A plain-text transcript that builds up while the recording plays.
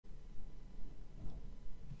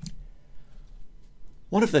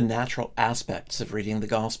One of the natural aspects of reading the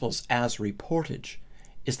Gospels as reportage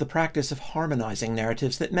is the practice of harmonizing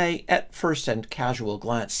narratives that may, at first and casual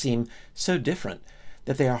glance, seem so different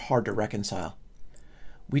that they are hard to reconcile.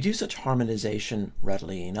 We do such harmonization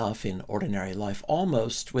readily enough in ordinary life,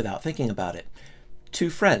 almost without thinking about it. Two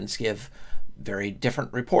friends give very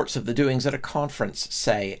different reports of the doings at a conference,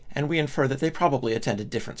 say, and we infer that they probably attended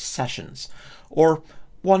different sessions. Or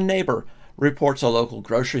one neighbor reports a local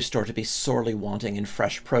grocery store to be sorely wanting in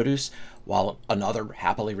fresh produce, while another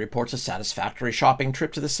happily reports a satisfactory shopping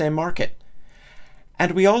trip to the same market.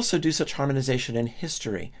 And we also do such harmonization in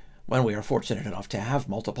history, when we are fortunate enough to have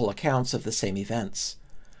multiple accounts of the same events.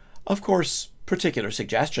 Of course, particular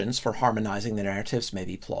suggestions for harmonizing the narratives may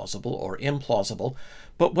be plausible or implausible,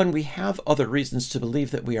 but when we have other reasons to believe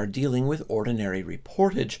that we are dealing with ordinary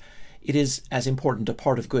reportage, it is as important a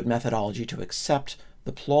part of good methodology to accept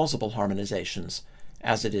the plausible harmonizations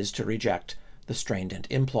as it is to reject the strained and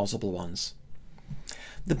implausible ones.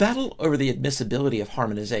 The battle over the admissibility of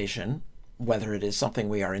harmonization, whether it is something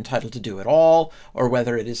we are entitled to do at all, or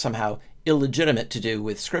whether it is somehow illegitimate to do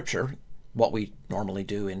with Scripture, what we normally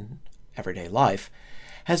do in everyday life,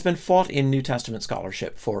 has been fought in New Testament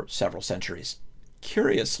scholarship for several centuries.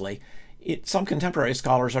 Curiously, some contemporary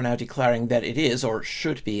scholars are now declaring that it is, or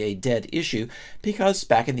should be, a dead issue because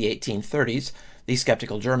back in the 1830s, the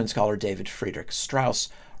skeptical German scholar David Friedrich Strauss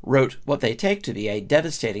wrote what they take to be a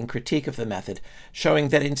devastating critique of the method, showing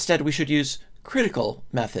that instead we should use critical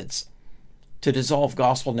methods to dissolve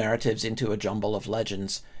gospel narratives into a jumble of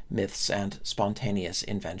legends, myths, and spontaneous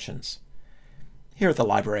inventions. Here at the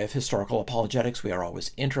Library of Historical Apologetics, we are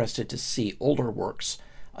always interested to see older works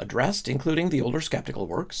addressed, including the older skeptical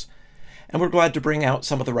works, and we're glad to bring out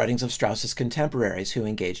some of the writings of Strauss's contemporaries who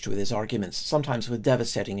engaged with his arguments, sometimes with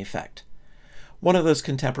devastating effect. One of those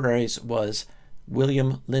contemporaries was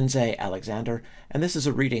William Lindsay Alexander, and this is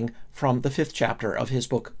a reading from the 5th chapter of his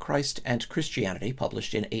book Christ and Christianity,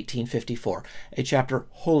 published in 1854, a chapter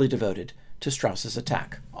wholly devoted to Strauss's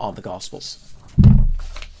attack on the Gospels.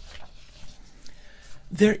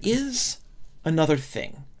 There is another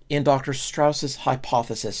thing in Dr. Strauss's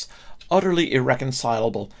hypothesis utterly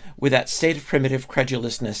irreconcilable with that state of primitive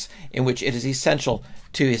credulousness in which it is essential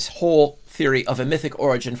to his whole theory of a mythic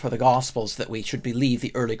origin for the Gospels that we should believe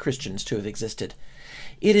the early Christians to have existed.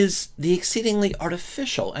 It is the exceedingly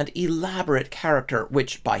artificial and elaborate character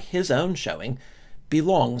which, by his own showing,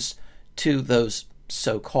 belongs to those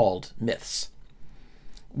so-called myths.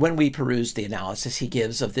 When we peruse the analysis he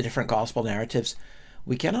gives of the different Gospel narratives,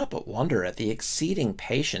 we cannot but wonder at the exceeding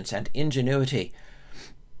patience and ingenuity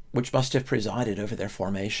which must have presided over their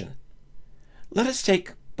formation. Let us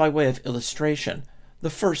take, by way of illustration, the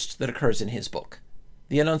first that occurs in his book,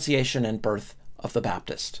 the Annunciation and Birth of the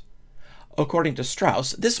Baptist. According to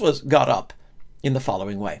Strauss, this was got up in the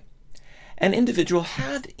following way. An individual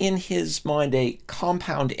had in his mind a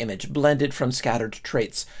compound image blended from scattered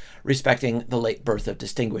traits respecting the late birth of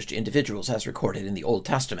distinguished individuals as recorded in the Old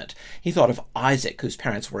Testament. He thought of Isaac, whose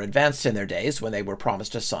parents were advanced in their days when they were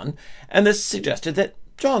promised a son, and this suggested that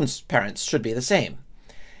John's parents should be the same.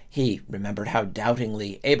 He remembered how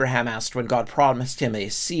doubtingly Abraham asked when God promised him a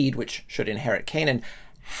seed which should inherit Canaan,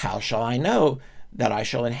 "How shall I know that I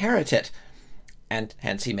shall inherit it?" And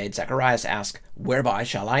hence he made Zacharias ask, "Whereby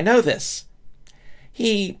shall I know this?"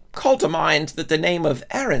 He called to mind that the name of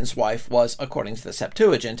Aaron's wife was, according to the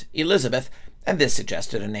Septuagint, Elizabeth, and this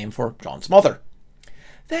suggested a name for John's mother.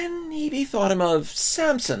 Then he bethought him of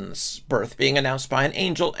Samson's birth being announced by an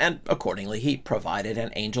angel, and accordingly he provided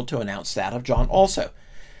an angel to announce that of John also.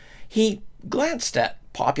 He glanced at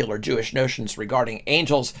popular Jewish notions regarding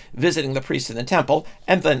angels visiting the priests in the temple,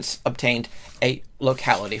 and thence obtained a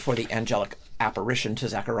locality for the angelic apparition to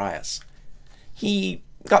Zacharias. He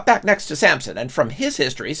got back next to Samson, and from his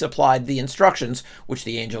history supplied the instructions which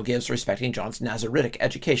the angel gives respecting John's Nazaritic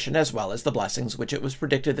education, as well as the blessings which it was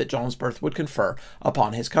predicted that John's birth would confer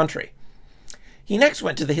upon his country. He next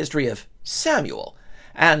went to the history of Samuel,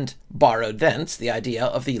 and borrowed thence the idea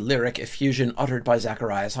of the lyric effusion uttered by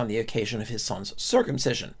Zacharias on the occasion of his son's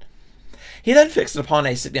circumcision. He then fixed upon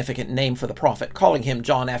a significant name for the prophet, calling him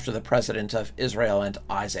John after the precedent of Israel and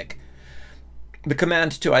Isaac. The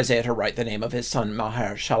command to Isaiah to write the name of his son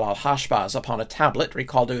Maher-shalal-Hashbaz upon a tablet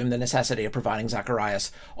recalled to him the necessity of providing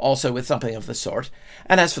Zacharias also with something of the sort,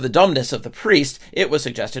 and as for the dumbness of the priest, it was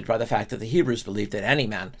suggested by the fact that the Hebrews believed that any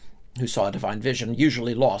man who saw a divine vision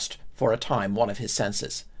usually lost for a time one of his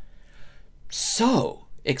senses. "So,"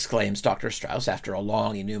 exclaims Dr. Strauss after a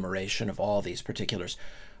long enumeration of all these particulars,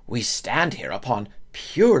 "we stand here upon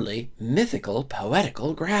purely mythical,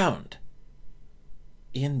 poetical ground."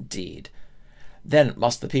 Indeed, Then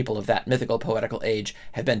must the people of that mythical poetical age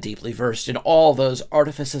have been deeply versed in all those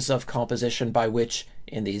artifices of composition by which,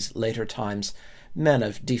 in these later times, men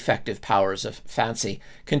of defective powers of fancy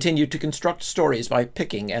continued to construct stories by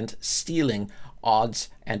picking and stealing odds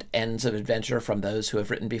and ends of adventure from those who have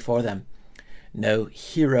written before them. No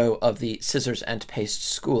hero of the scissors and paste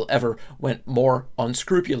school ever went more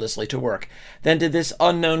unscrupulously to work than did this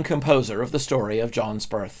unknown composer of the story of John's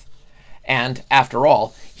birth. And, after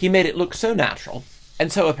all, he made it look so natural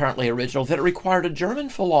and so apparently original that it required a German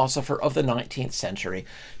philosopher of the 19th century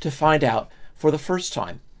to find out for the first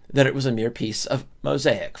time that it was a mere piece of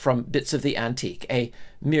mosaic from bits of the antique, a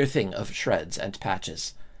mere thing of shreds and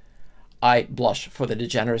patches. I blush for the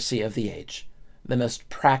degeneracy of the age. The most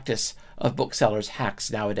practice of booksellers'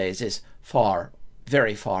 hacks nowadays is far,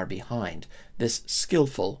 very far behind this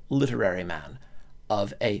skillful literary man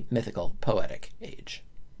of a mythical poetic age.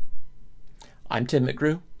 I'm Tim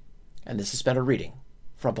McGrew, and this has been a reading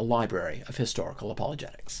from the Library of Historical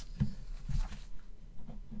Apologetics.